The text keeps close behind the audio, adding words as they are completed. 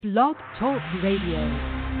Blog Talk Radio.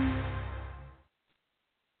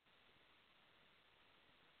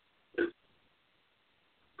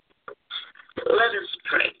 Let us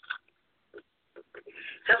pray.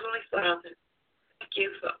 Heavenly Father, thank you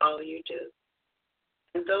for all you do.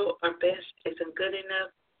 And though our best isn't good enough,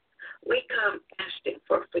 we come asking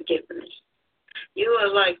for forgiveness. You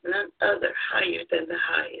are like none other, higher than the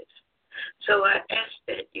highest. So I ask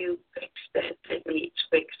that you fix that needs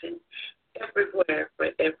fixing everywhere for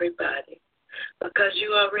everybody, because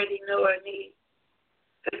you already know our needs.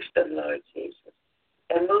 Fix them, Lord Jesus.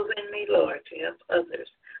 And move in me, Lord, to help others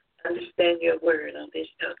understand your word on this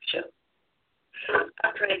talk show.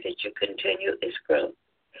 I pray that you continue its growth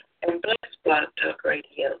and bless Blog Talk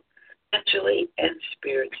Radio, mentally and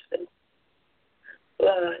spiritually.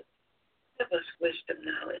 Lord, give us wisdom,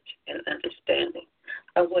 knowledge, and understanding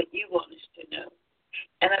of what you want us to know.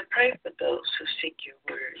 And I pray for those who seek your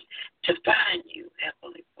word to find you,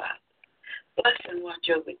 Heavenly Father. Bless and watch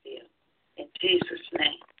over them in Jesus'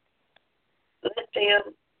 name. Let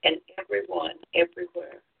them and everyone,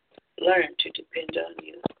 everywhere, learn to depend on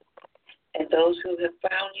you. And those who have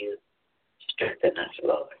found you, strengthen us,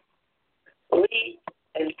 Lord. Lead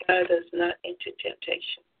and guide us not into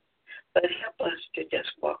temptation, but help us to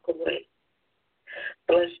just walk away.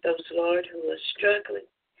 Bless those, Lord, who are struggling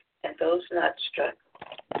and those not struggling.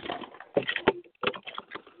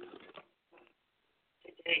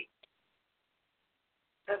 Today,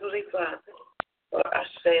 Heavenly Father, for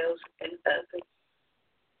ourselves and others.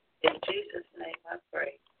 In Jesus' name I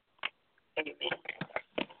pray. Amen.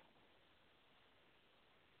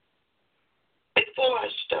 Before I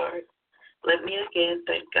start, let me again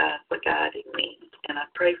thank God for guiding me, and I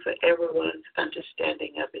pray for everyone's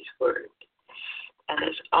understanding of His Word. And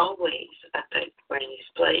as always, I thank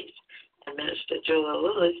Brandy's Place and Minister Joel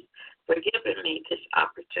Lewis for giving me this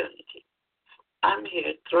opportunity. I'm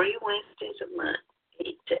here 3 Wednesdays a month,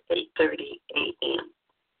 8 to 8:30 a.m.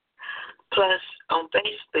 Plus on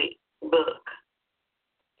Facebook,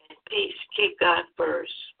 and peace, keep God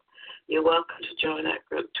first. You're welcome to join our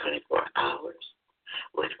group 24 hours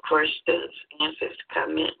with questions, answers,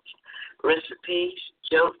 comments, recipes,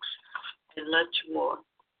 jokes, and much more.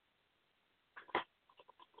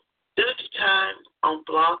 Due to time on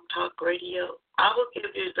Blog Talk Radio, I will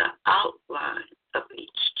give you the outline of each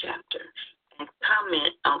chapter and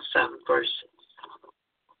comment on some verses.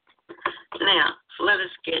 Now, let us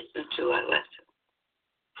get into our lesson.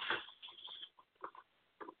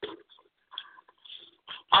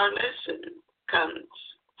 Our lesson comes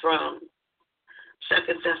from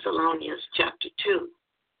 2 Thessalonians chapter 2.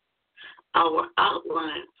 Our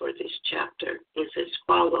outline for this chapter is as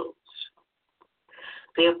follows.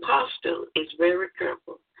 The apostle is very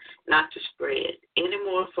careful not to spread any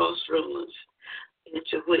more false rumors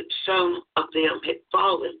into which some of them had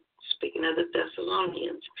fallen, speaking of the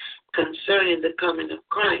Thessalonians, concerning the coming of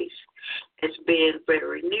Christ as being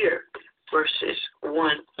very near, verses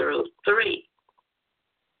 1 through 3.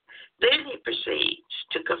 Then he proceeds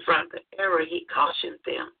to confront the error he cautioned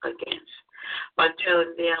them against by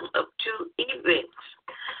telling them of 2 events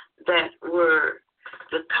that were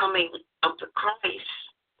the coming of the Christ.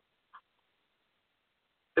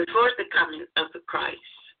 Before the coming of the Christ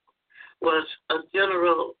was a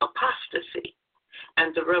general apostasy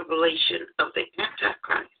and the revelation of the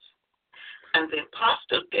Antichrist. And the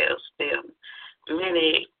apostle tells them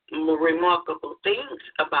many remarkable things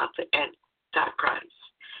about the Antichrist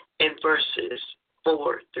in verses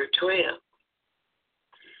 4 through 12.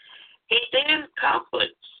 He then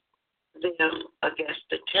comforts them against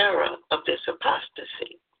the terror of this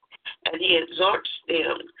apostasy, and he exhorts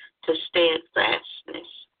them to steadfastness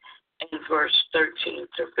in verse 13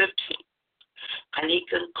 through 15. And he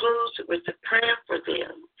concludes with a prayer for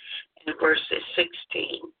them in verses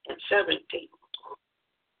 16 and 17.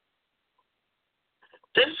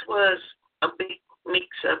 This was a big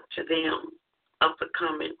mix-up to them of the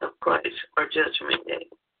coming of Christ or Judgment Day.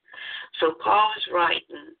 So Paul is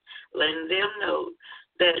writing, letting them know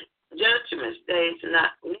that Judgment Day is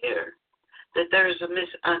not near, that there is a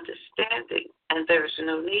misunderstanding, and there is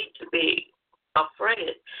no need to be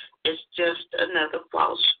afraid. It's just another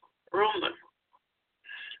false rumor.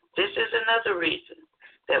 This is another reason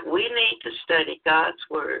that we need to study God's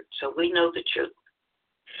Word so we know the truth.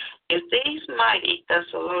 If these mighty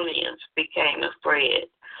Thessalonians became afraid,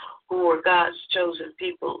 who were God's chosen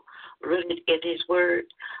people rooted in His Word,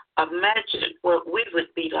 imagine what we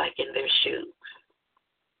would be like in their shoes.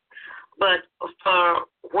 But for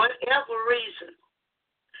whatever reason,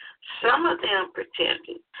 some of them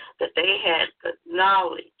pretended that they had the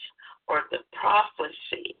knowledge or the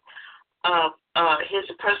prophecy of his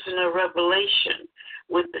personal revelation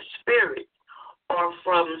with the Spirit, or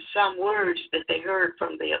from some words that they heard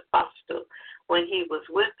from the apostle when he was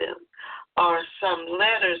with them, or some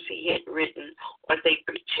letters he had written, or they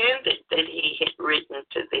pretended that he had written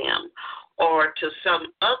to them, or to some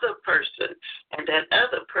other person, and that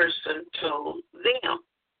other person told them.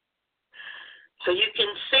 So you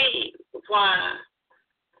can see why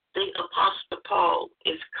the Apostle Paul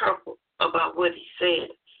is careful about what he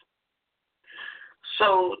says.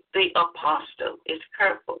 So the apostle is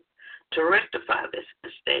careful to rectify this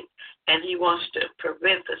mistake, and he wants to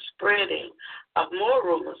prevent the spreading of more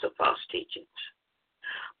rumors of false teachings,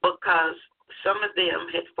 because some of them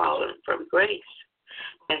had fallen from grace,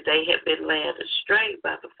 and they had been led astray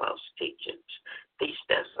by the false teachings, these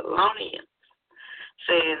Thessalonians,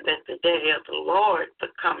 saying that the day of the Lord, the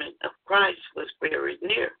coming of Christ, was very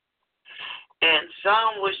near. And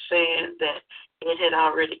some were saying that it had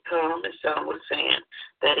already come, and some were saying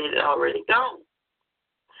that it had already gone.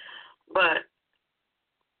 But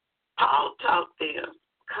Paul taught them,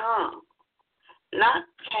 come, not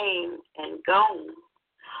came and gone,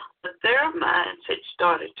 but their minds had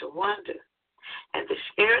started to wonder, and they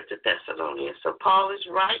scared the Thessalonians. So Paul is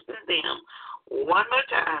writing them one more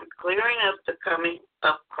time, clearing up the coming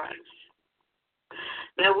of Christ.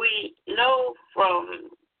 Now we know from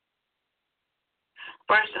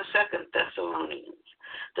 1st and 2nd Thessalonians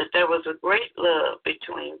that there was a great love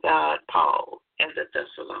between God, Paul, and the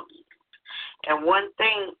Thessalonians. And one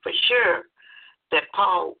thing for sure that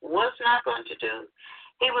Paul was not going to do,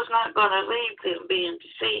 he was not going to leave them being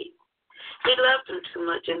deceived. He loved them too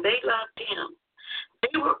much, and they loved him.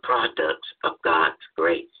 They were products of God's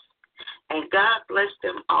grace, and God blessed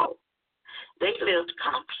them all. They lived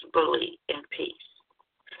comfortably in peace.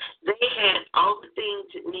 They had all the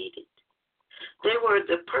things it needed. They were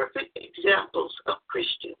the perfect examples of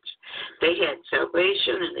Christians. They had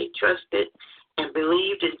salvation, and they trusted and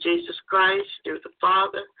believed in Jesus Christ through the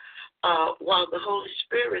Father, while the Holy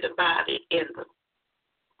Spirit abided in them.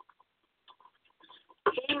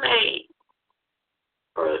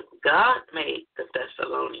 God made the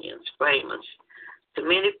Thessalonians famous to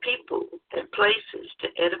many people and places to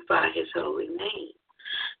edify his holy name,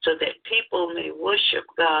 so that people may worship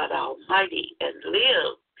God Almighty and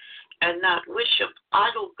live, and not worship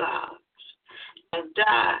idol gods, and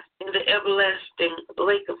die in the everlasting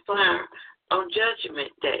lake of fire on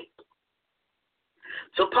Judgment Day.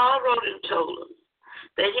 So Paul wrote and told them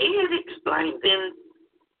that he had explained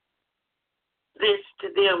this to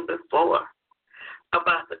them before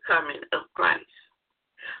about the coming of Christ,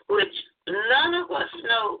 which none of us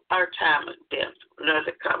know our time of death nor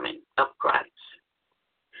the coming of Christ.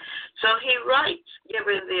 So he writes,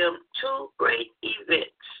 giving them two great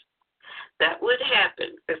events that would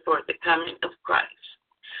happen before the coming of Christ.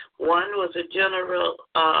 One was a general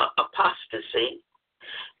apostasy,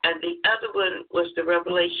 and the other one was the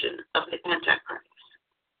revelation of the Antichrist.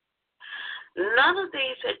 None of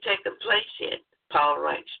these had taken place yet, Paul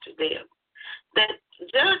writes to them. That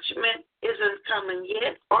judgment isn't coming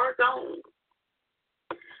yet or gone.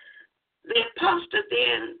 The apostle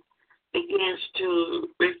then begins to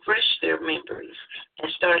refresh their memories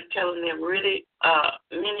and start telling them really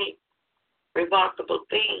many remarkable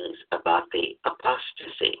things about the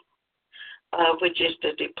apostasy, which is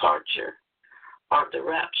the departure or the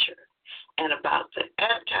rapture, and about the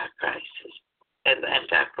Antichrist and the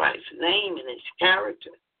Antichrist's name and his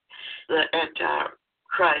character, the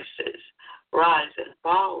Antichrist's rise and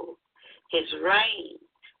fall, his reign,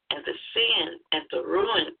 and the sin and the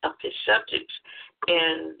ruin of his subjects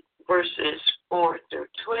in verses 4 through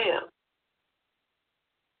 12.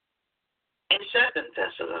 In 2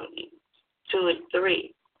 Thessalonians 2 and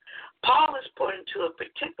 3, Paul is pointing to a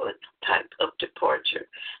particular type of departure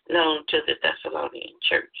known to the Thessalonian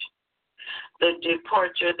church. The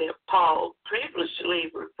departure that Paul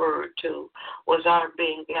previously referred to was our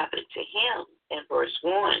being gathered to him in verse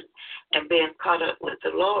 1 and being caught up with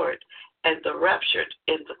the Lord and the raptured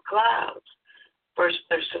in the clouds, 1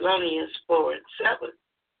 Thessalonians 4 and 7.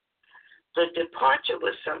 The departure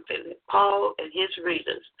was something that Paul and his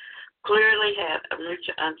readers clearly had a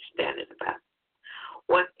mutual understanding about.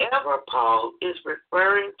 Whatever Paul is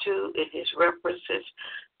referring to in his references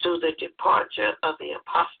to the departure of the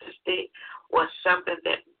apostasy was something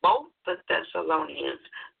that both the Thessalonians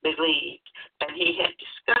believed, and he had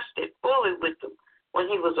discussed it fully with them when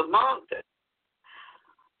he was among them.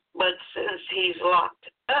 But since he's locked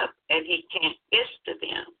up and he can't get to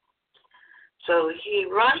them, so he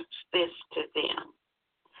writes this to them,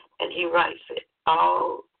 and he writes it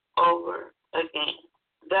all over again.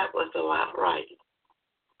 That was a lot of writing.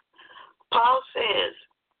 Paul says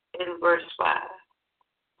in verse 5,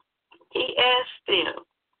 He asked them,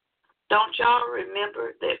 don't y'all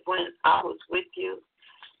remember that when I was with you,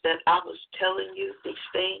 that I was telling you these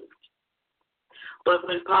things? But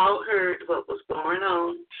when Paul heard what was going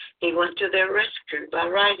on, he went to their rescue by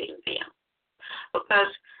writing them,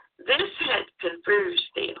 because this had confused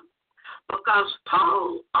them, because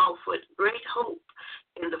Paul offered great hope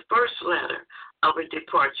in the first letter of a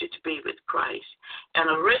departure to be with Christ and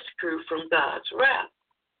a rescue from God's wrath.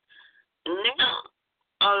 Now,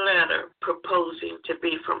 a letter proposing to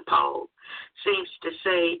be from Paul seems to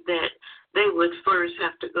say that they would first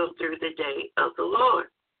have to go through the day of the Lord.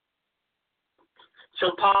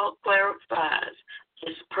 So Paul clarifies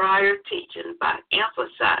his prior teaching by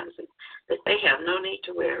emphasizing that they have no need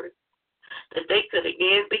to worry, that they could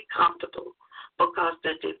again be comfortable, because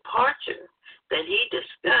the departure that he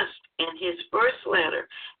discussed in his first letter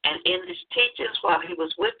and in his teachings while he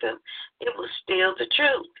was with them, it was still the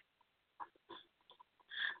truth.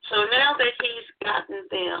 So now that he's gotten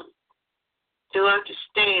them to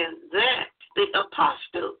understand that, the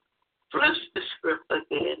apostle flips the script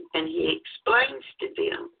again, and he explains to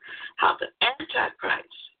them how the Antichrist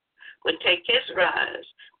would take his rise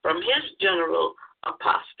from his general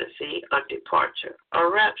apostasy or departure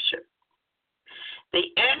or rapture. The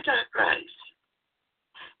Antichrist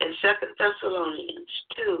in 2 Thessalonians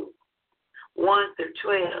 2, 1 through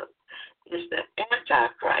 12 is the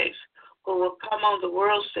Antichrist who will come on the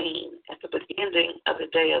world scene at the beginning of the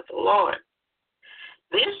day of the Lord.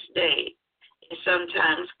 This day is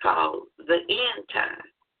sometimes called the end time,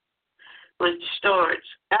 which starts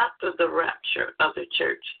after the rapture of the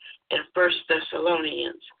church in 1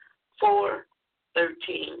 Thessalonians 4, 13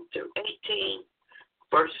 through 18,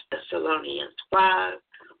 1 Thessalonians 5,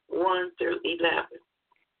 1 through 11.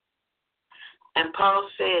 And Paul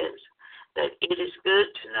says that it is good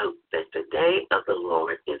to note that the day of the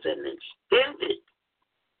Lord is an extended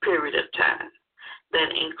period of time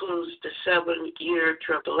that includes the 7-year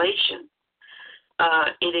tribulation.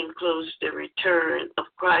 It includes the return of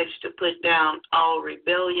Christ to put down all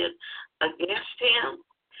rebellion against him.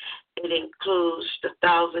 It includes the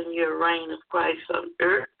 1,000-year reign of Christ on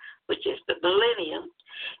earth, which is the millennium.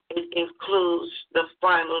 It includes the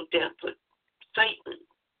final death of Satan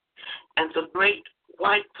and the great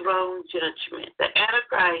white throne judgment. The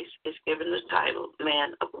Antichrist is given the title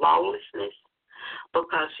Man of Lawlessness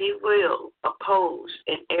because he will oppose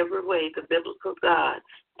in every way the biblical God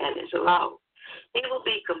and his law. He will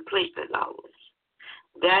be completely lawless.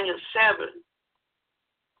 Daniel 7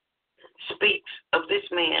 speaks of this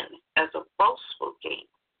man as a boastful king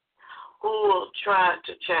who will try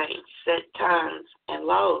to change set times and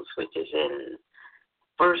laws, which is in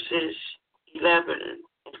verses 11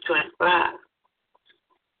 and 25.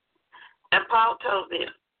 And Paul told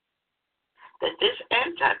them that this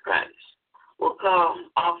Antichrist will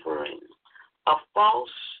come offering a false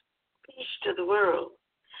peace to the world,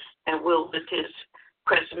 and will, with his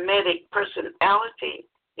charismatic personality,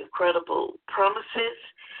 incredible promises,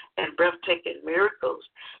 and breathtaking miracles,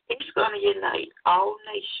 he's going to unite all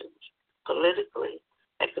nations politically,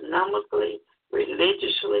 economically,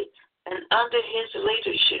 religiously, and under his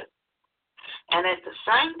leadership. And at the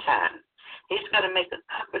same time, he's going to make a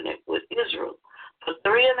covenant with Israel for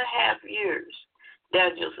 3.5 years,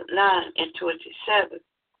 Daniel 9 and 27.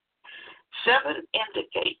 7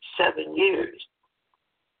 indicates 7 years.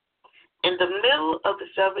 In the middle of the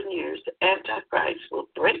 7 years, the Antichrist will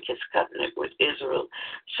break his covenant with Israel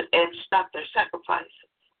and stop their sacrifices.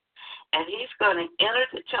 And he's going to enter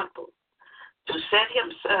the temple to set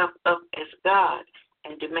himself up as God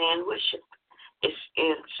and demand worship. It's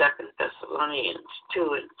in 2 Thessalonians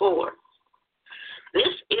 2 and 4.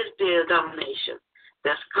 This is the abomination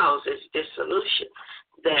that causes dissolution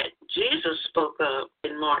that Jesus spoke of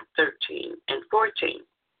in Mark 13 and 14.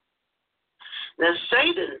 Now,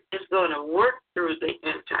 Satan is going to work through the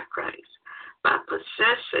Antichrist by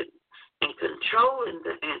possessing and controlling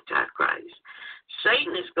the Antichrist.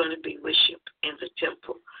 Satan is going to be worshipped in the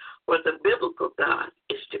temple where the biblical God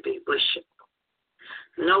is to be worshipped.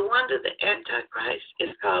 No wonder the Antichrist is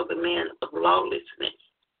called the man of lawlessness.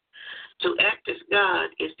 To act as God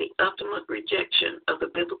is the ultimate rejection of the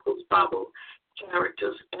biblical Bible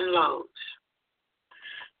characters and laws.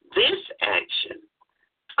 This action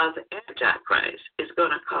of the Antichrist is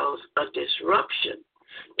going to cause a disruption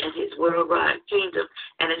in his worldwide kingdom,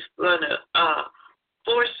 and it's going to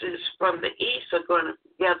forces from the east are going to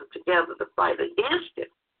gather together to fight against him.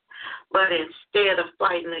 But instead of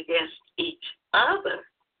fighting against each other,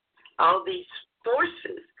 all these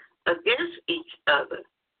forces against each other,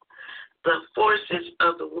 the forces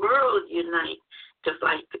of the world unite to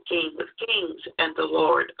fight the King of Kings and the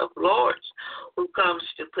Lord of Lords, who comes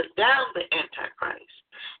to put down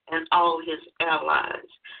and all his allies,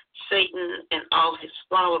 Satan and all his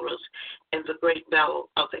followers in the great battle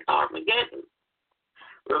of the Armageddon.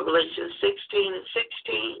 Revelation 16 and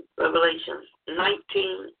 16, Revelation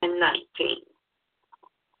 19 and 19.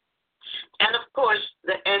 And of course,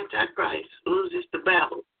 the Antichrist loses the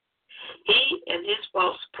battle. He and his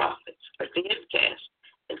false prophets are then cast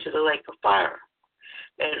into the lake of fire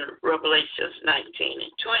in Revelations 19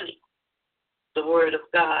 and 20. The Word of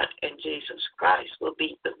God and Jesus Christ will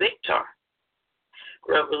be the victor.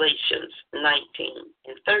 Revelations 19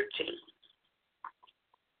 and 13.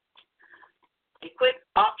 A quick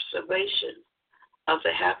observation of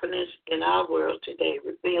the happiness in our world today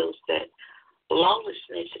reveals that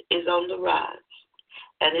lawlessness is on the rise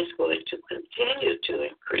and is going to continue to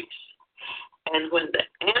increase. And when the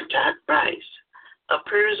Antichrist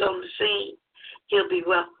appears on the scene, he'll be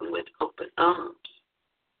welcomed with open arms.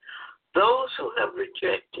 Those who have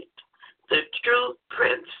rejected the true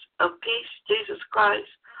Prince of Peace, Jesus Christ,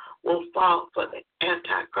 will fall for the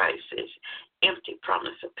Antichrist's empty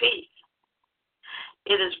promise of peace.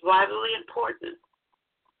 It is vitally important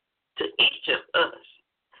to each of us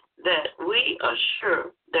that we are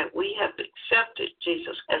sure that we have accepted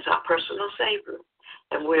Jesus as our personal Savior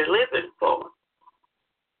and we're living for Him.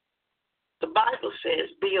 The Bible says,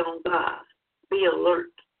 be on guard, be alert.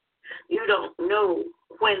 You don't know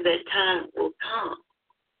when that time will come.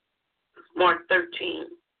 Mark 13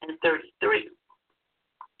 and 33.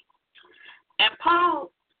 And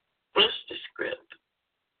Paul flips the script,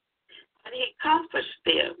 and he comforts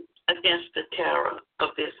them against the terror of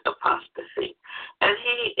this apostasy, and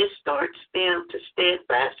he exhorts them to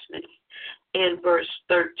steadfastness in verse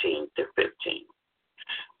 13 to 15.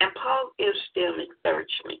 And Paul gives them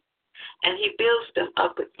encouragement, and he builds them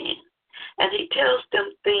up again, and he tells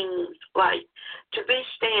them things like to be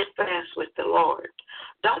steadfast with the Lord.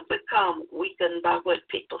 Don't become weakened by what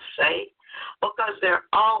people say, because there are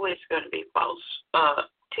always going to be false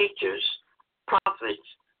teachers, prophets,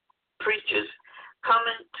 preachers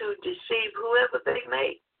coming to deceive whoever they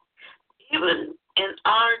may. Even in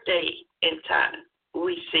our day and time,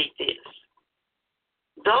 we see this.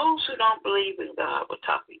 Those who don't believe in God will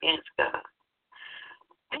talk against God.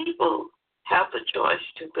 People have the choice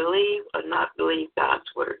to believe or not believe God's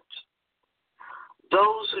words.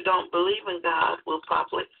 Those who don't believe in God will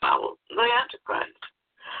probably follow the Antichrist.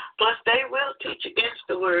 Plus, they will teach against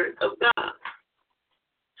the word of God.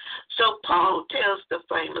 So Paul tells the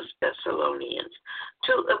famous Thessalonians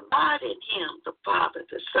to abide in him, the Father,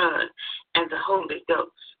 the Son, and the Holy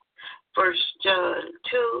Ghost. 1 John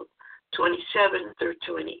 2, 27 through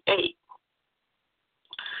 28.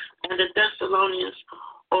 And the Thessalonians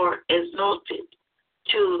are exalted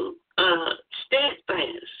to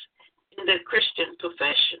steadfast in their Christian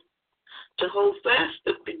profession, to hold fast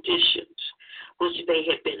the traditions which they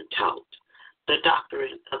had been taught, the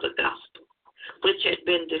doctrine of the gospel, which had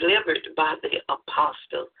been delivered by the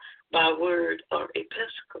apostle by word or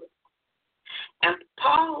epistle. And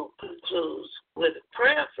Paul concludes with a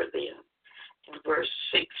prayer for them in verse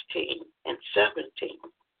 16 and 17.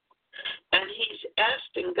 And he's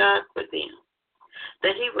asking God for them,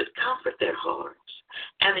 that he would comfort their hearts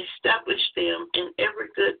and establish them in every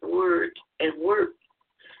good word and work.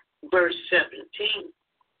 Verse 17.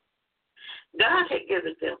 God had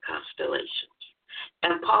given them constellations,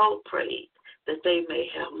 and Paul prayed that they may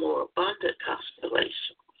have more abundant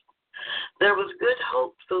constellations. There was good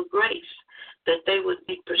hope through grace that they would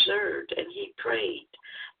be preserved, and he prayed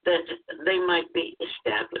that they might be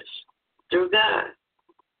established through God.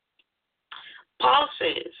 Paul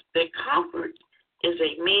says that comfort is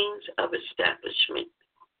a means of establishment.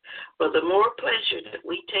 For the more pleasure that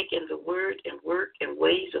we take in the word and work and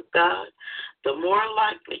ways of God, the more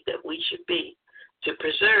likely that we should be to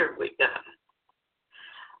preserve with God.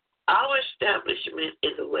 Our establishment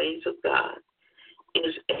in the ways of God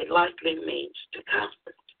is a likely means to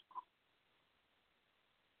comfort.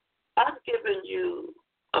 I've given you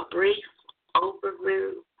a brief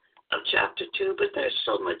overview of chapter 2, but there's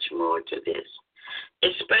so much more to this,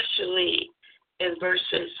 especially in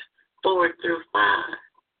verses 4 through 5.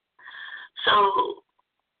 So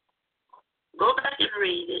go back and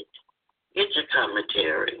read it, get your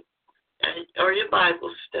commentary or your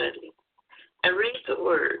Bible study, and read the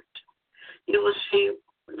word. You will see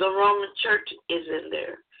the Roman church is in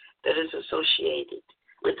there that is associated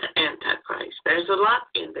with the Antichrist. There's a lot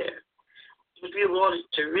in there. If you wanted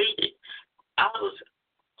to read it, I was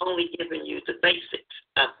only giving you the basics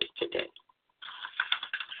of it today.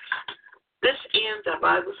 This ends our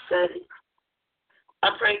Bible study. I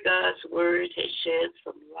pray God's word has shed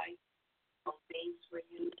some light on things for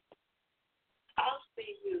you. I'll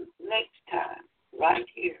see you next time right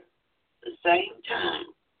here the same time.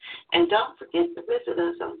 And don't forget to visit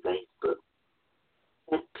us on Facebook.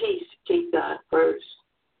 And peace, keep God first.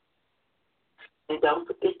 And don't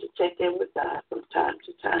forget to check in with God from time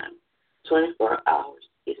to time. 24 hours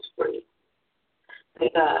is free. May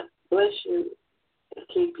God bless you and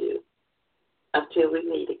keep you until we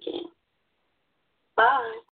meet again. Bye.